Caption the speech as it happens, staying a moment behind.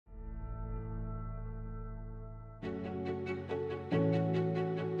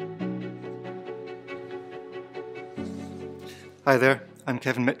Hi there, I'm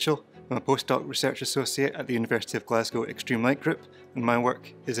Kevin Mitchell. I'm a postdoc research associate at the University of Glasgow Extreme Light Group, and my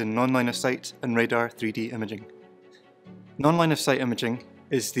work is in non-line of sight and radar 3D imaging. Non-line of sight imaging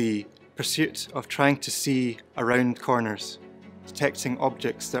is the pursuit of trying to see around corners, detecting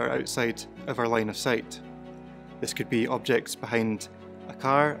objects that are outside of our line of sight. This could be objects behind a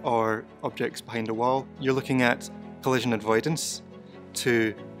car or objects behind a wall. You're looking at collision avoidance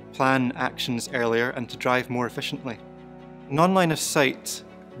to plan actions earlier and to drive more efficiently. Non-line of sight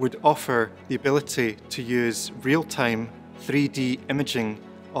would offer the ability to use real-time 3D imaging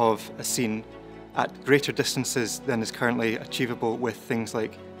of a scene at greater distances than is currently achievable with things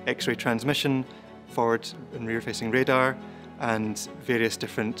like X-ray transmission, forward and rear-facing radar, and various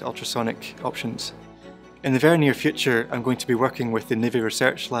different ultrasonic options. In the very near future, I'm going to be working with the Navy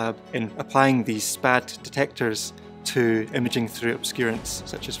Research Lab in applying these SPAD detectors to imaging through obscurants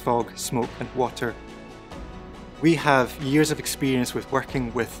such as fog, smoke, and water. We have years of experience with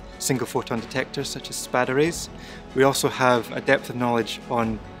working with single photon detectors such as SPAD arrays. We also have a depth of knowledge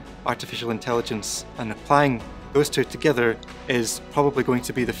on artificial intelligence, and applying those two together is probably going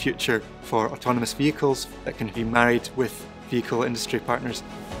to be the future for autonomous vehicles that can be married with vehicle industry partners.